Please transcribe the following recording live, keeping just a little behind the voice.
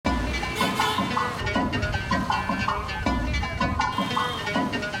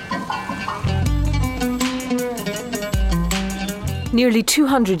Nearly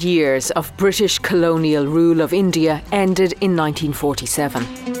 200 years of British colonial rule of India ended in 1947.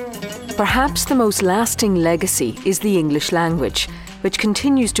 Perhaps the most lasting legacy is the English language, which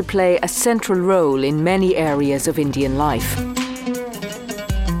continues to play a central role in many areas of Indian life.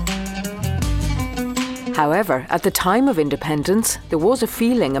 However, at the time of independence, there was a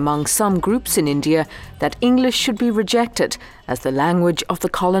feeling among some groups in India that English should be rejected as the language of the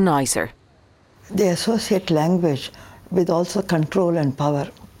colonizer. They associate language with also control and power.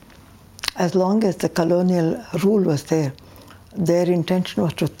 As long as the colonial rule was there, their intention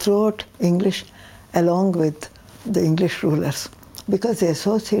was to throw out English along with the English rulers, because they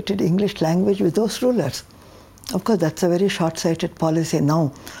associated English language with those rulers. Of course, that's a very short-sighted policy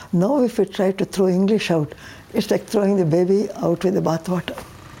now. Now, if we try to throw English out, it's like throwing the baby out with the bathwater.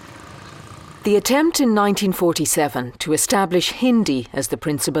 The attempt in 1947 to establish Hindi as the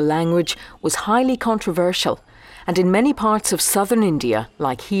principal language was highly controversial, and in many parts of southern India,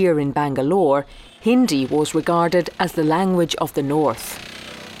 like here in Bangalore, Hindi was regarded as the language of the north.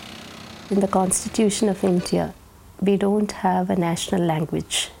 In the Constitution of India, we don't have a national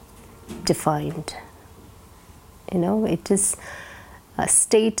language defined. It is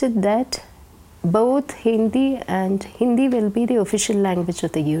stated that both Hindi will be the official language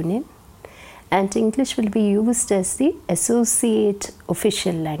of the Union, and English will be used as the associate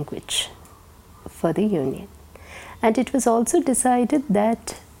official language for the Union. And it was also decided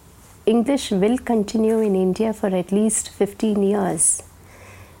that English will continue in India for at least 15 years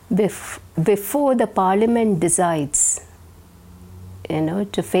before the Parliament decides,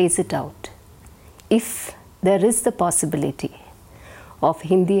 to phase it out, if there is the possibility of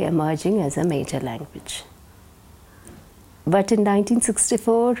Hindi emerging as a major language. But in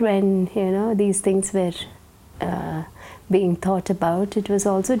 1964, when these things were being thought about, it was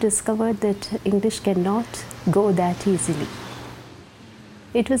also discovered that English cannot go that easily.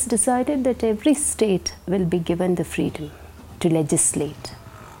 It was decided that every state will be given the freedom to legislate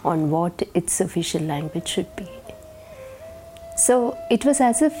on what its official language should be. So it was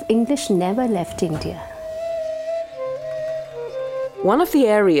as if English never left India. One of the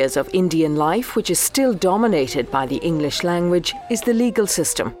areas of Indian life which is still dominated by the English language is the legal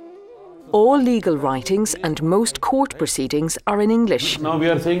system. All legal writings and most court proceedings are in English. Now we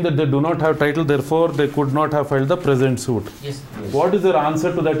are saying that they do not have title, therefore they could not have filed the present suit. Yes. What is their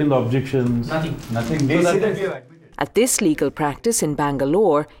answer to that in the objections? Nothing. At this legal practice in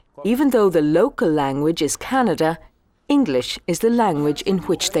Bangalore, even though the local language is Kannada, English is the language in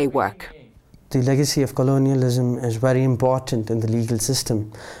which they work. The legacy of colonialism is very important in the legal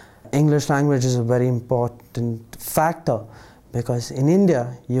system. English language is a very important factor because in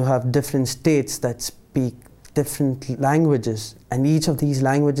India you have different states that speak different languages, and each of these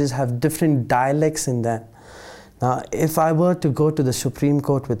languages have different dialects in them. Now, if I were to go to the Supreme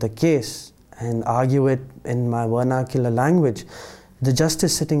Court with a case and argue it in my vernacular language, the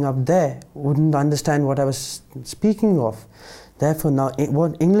justice sitting up there wouldn't understand what I was speaking of. Therefore, now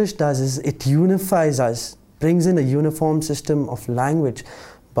what English does is it unifies us, brings in a uniform system of language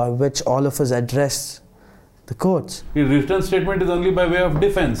by which all of us address the courts. The written statement is only by way of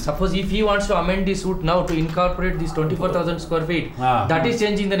defense. Suppose if he wants to amend the suit now to incorporate this 24,000 square feet, that is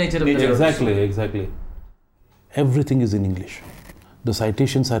changing the nature of the roads. Exactly. Everything is in English. The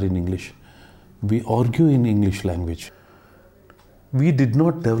citations are in English. We argue in English language. We did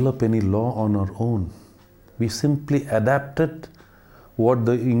not develop any law on our own. We simply adapted what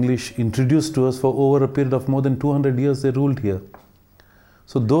the English introduced to us. For over a period of more than 200 years they ruled here.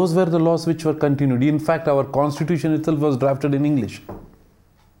 So those were the laws which were continued. In fact, our constitution itself was drafted in English.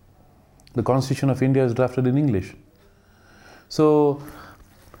 The Constitution of India is drafted in English. So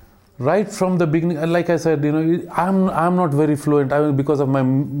right from the beginning, like I said, I'm not very fluent. Because of my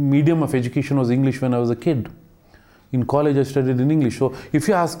medium of education was English when I was a kid. In college I studied in English. So if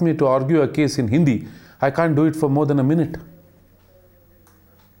you ask me to argue a case in Hindi, I can't do it for more than a minute.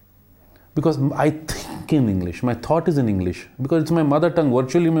 Because I think in English, my thought is in English. Because it's my mother tongue,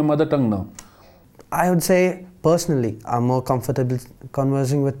 virtually my mother tongue now. I would say, personally, I'm more comfortable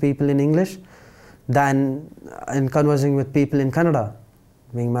conversing with people in English than in conversing with people in Kannada,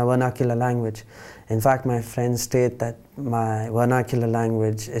 being my vernacular language. In fact, my friends state that my vernacular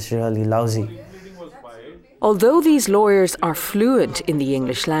language is really lousy. Although these lawyers are fluent in the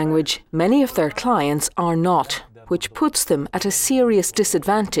English language, many of their clients are not, which puts them at a serious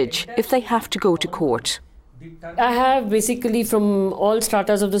disadvantage if they have to go to court. I have basically from all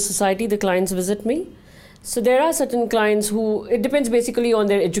stratas of the society, the clients visit me. So there are certain clients who, it depends basically on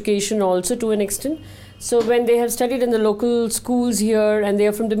their education also to an extent. So when they have studied in the local schools here and they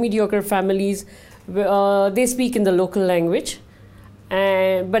are from the mediocre families, they speak in the local language.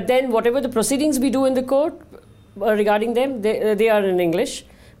 But then whatever the proceedings we do in the court regarding them, they are in English,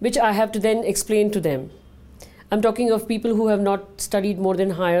 which I have to then explain to them. I'm talking of people who have not studied more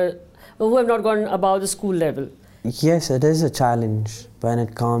than higher, who have not gone above the school level. Yes, it is a challenge when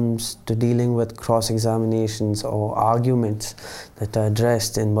it comes to dealing with cross-examinations or arguments that are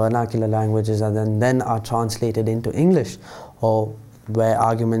addressed in vernacular languages and then are translated into English, or where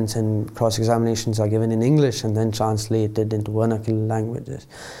arguments and cross-examinations are given in English and then translated into vernacular languages.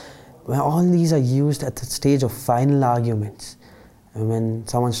 Where all these are used at the stage of final arguments. And when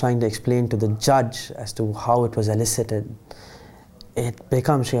someone's trying to explain to the judge as to how it was elicited, it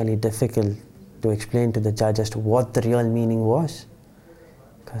becomes really difficult to explain to the judge as to what the real meaning was.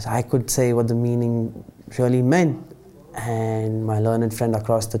 Because I could say what the meaning really meant, and my learned friend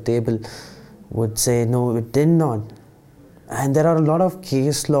across the table would say, no, it did not. And there are a lot of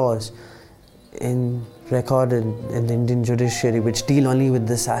case laws recorded in the Indian judiciary which deal only with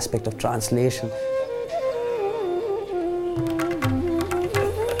this aspect of translation.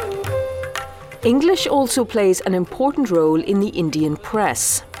 English also plays an important role in the Indian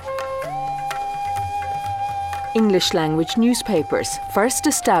press. English language newspapers, first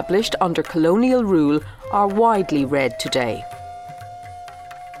established under colonial rule, are widely read today.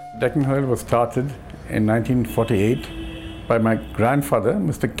 Deccan Herald was started in 1948 by my grandfather,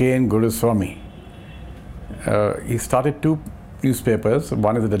 Mr. K.N. Guruswamy. He started two newspapers.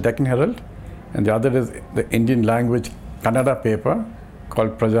 One is the Deccan Herald and the other is the Indian language Kannada paper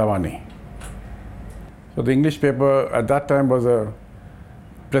called Prajavani. So the English paper at that time was a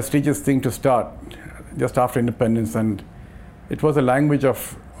prestigious thing to start just after independence, and it was a language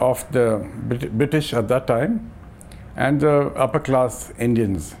of the British at that time and the upper class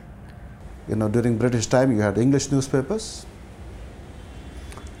Indians. You know, during British time you had English newspapers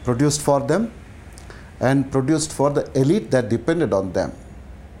produced for them and produced for the elite that depended on them.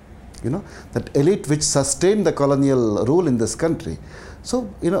 You know, that elite which sustained the colonial rule in this country.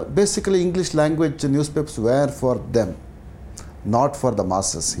 So, you know, basically English language newspapers were for them, not for the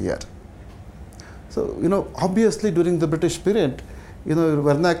masses here. So, you know, obviously during the British period, you know,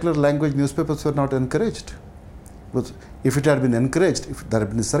 vernacular language newspapers were not encouraged. Because if it had been encouraged, if there had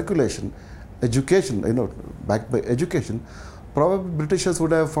been circulation, education, you know, backed by education, probably Britishers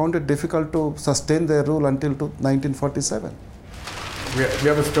would have found it difficult to sustain their rule until 1947. We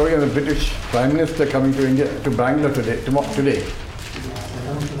have a story of the British Prime Minister coming to India, to Bangalore today.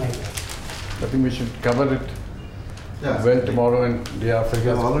 I think we should cover it well tomorrow and the day after. We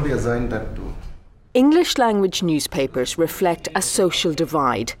have already assigned that to. English language newspapers reflect a social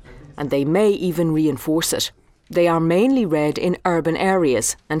divide, and they may even reinforce it. They are mainly read in urban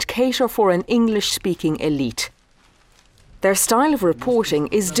areas and cater for an English-speaking elite. Their style of reporting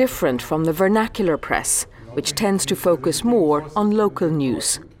is different from the vernacular press, which tends to focus more on local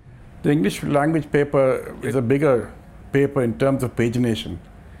news. The English language paper is a bigger paper in terms of pagination,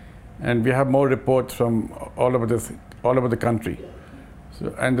 and we have more reports from all over the country.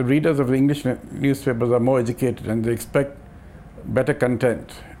 So, and the readers of the English newspapers are more educated and they expect better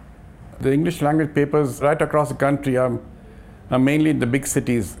content. The English language papers right across the country are mainly in the big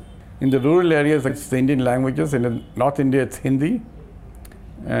cities. In the rural areas, it's the Indian languages. In North India, it's Hindi.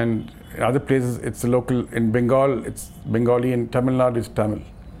 And in other places, it's local. In Bengal, it's Bengali. In Tamil Nadu, it's Tamil.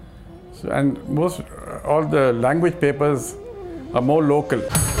 So, and all the language papers are more local.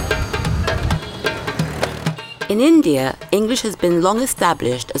 In India, English has been long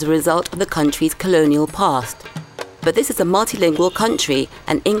established as a result of the country's colonial past. But this is a multilingual country,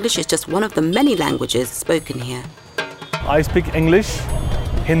 and English is just one of the many languages spoken here. I speak English,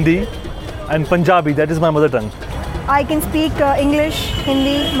 Hindi, and Punjabi. That is my mother tongue. I can speak English,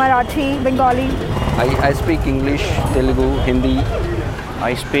 Hindi, Marathi, Bengali. I speak English, Telugu, Hindi.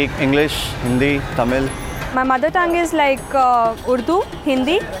 I speak English, Hindi, Tamil. My mother tongue is like Urdu,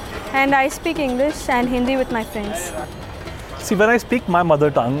 Hindi, and I speak English and Hindi with my friends. See, when I speak my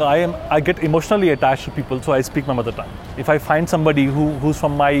mother tongue, I get emotionally attached to people, so I speak my mother tongue. If I find somebody who's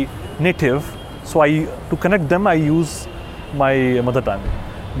from my native, so to connect them, I use my mother tongue.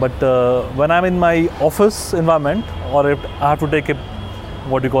 But when I'm in my office environment, or if I have to take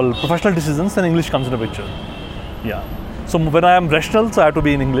professional decisions, then English comes in the picture. Yeah. So when I am rational, so I have to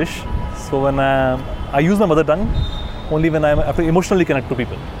be in English. So when I use my mother tongue, only when I have to emotionally connect to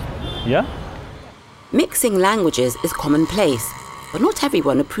people. Yeah. Mixing languages is commonplace, but not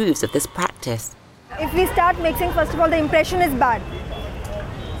everyone approves of this practice. If we start mixing, first of all, the impression is bad.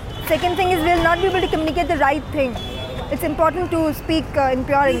 Second thing is we'll not be able to communicate the right thing. It's important to speak in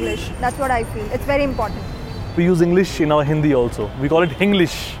pure English. That's what I feel. It's very important. We use English in our Hindi also. We call it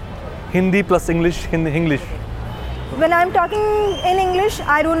Hinglish. Hindi plus English, Hinglish. When I'm talking in English,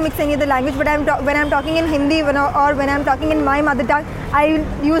 I don't mix any other language, but when I'm talking in Hindi or when I'm talking in my mother tongue, I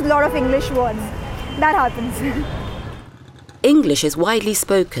use a lot of English words. That happens. English is widely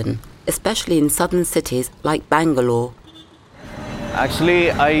spoken, especially in southern cities like Bangalore.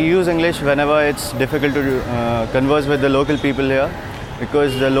 Actually, I use English whenever it's difficult to converse with the local people here,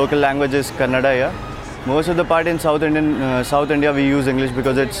 because the local language is Kannada here. Most of the part in South India we use English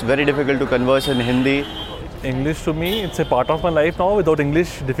because it's very difficult to converse in Hindi. English to me, it's a part of my life now. Without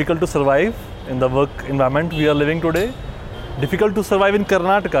English, difficult to survive in the work environment we are living today. Difficult to survive in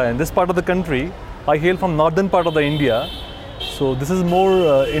Karnataka, in this part of the country. I hail from northern part of the India. So this is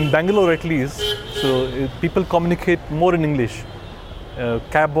more in Bangalore at least. So people communicate more in English.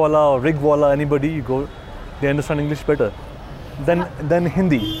 Cab wala or rig wala, anybody you go, they understand English better than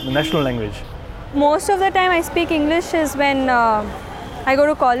Hindi, the national language. Most of the time I speak English is when I go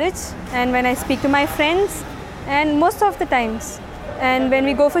to college and when I speak to my friends, and most of the times. And when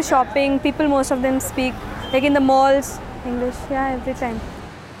we go for shopping, people, most of them speak, like in the malls, English, yeah, every time.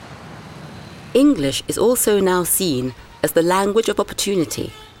 English is also now seen as the language of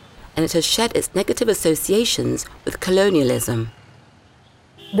opportunity, and it has shed its negative associations with colonialism.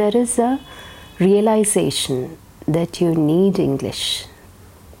 There is a realization that you need English,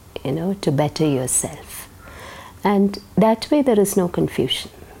 to better yourself. And that way there is no confusion.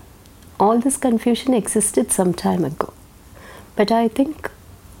 All this confusion existed some time ago. But I think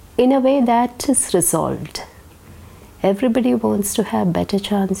in a way that is resolved. Everybody wants to have better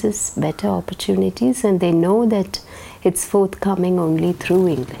chances, better opportunities, and they know that it's forthcoming only through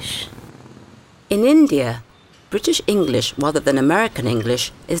English. In India, British English rather than American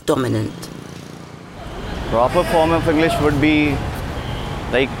English is dominant. Proper form of English would be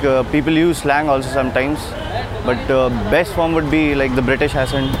like people use slang also sometimes, but best form would be like the British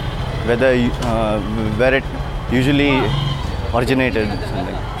accent, where it usually originated.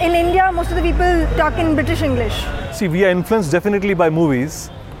 Something. In India, most of the people talk in British English. See, we are influenced definitely by movies,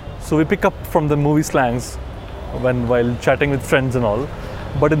 so we pick up from the movie slangs while chatting with friends and all.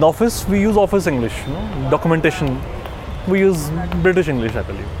 But in the office, we use office English. Documentation, we use British English, I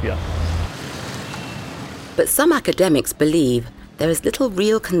believe. Yeah. But some academics believe there is little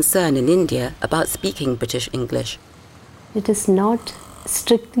real concern in India about speaking British English. It is not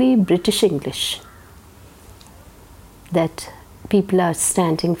strictly British English that people are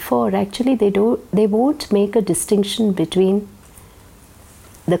standing for. Actually, they won't make a distinction between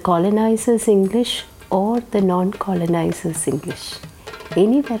the colonizers' English or the non-colonizers' English.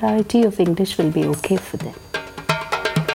 Any variety of English will be okay for them.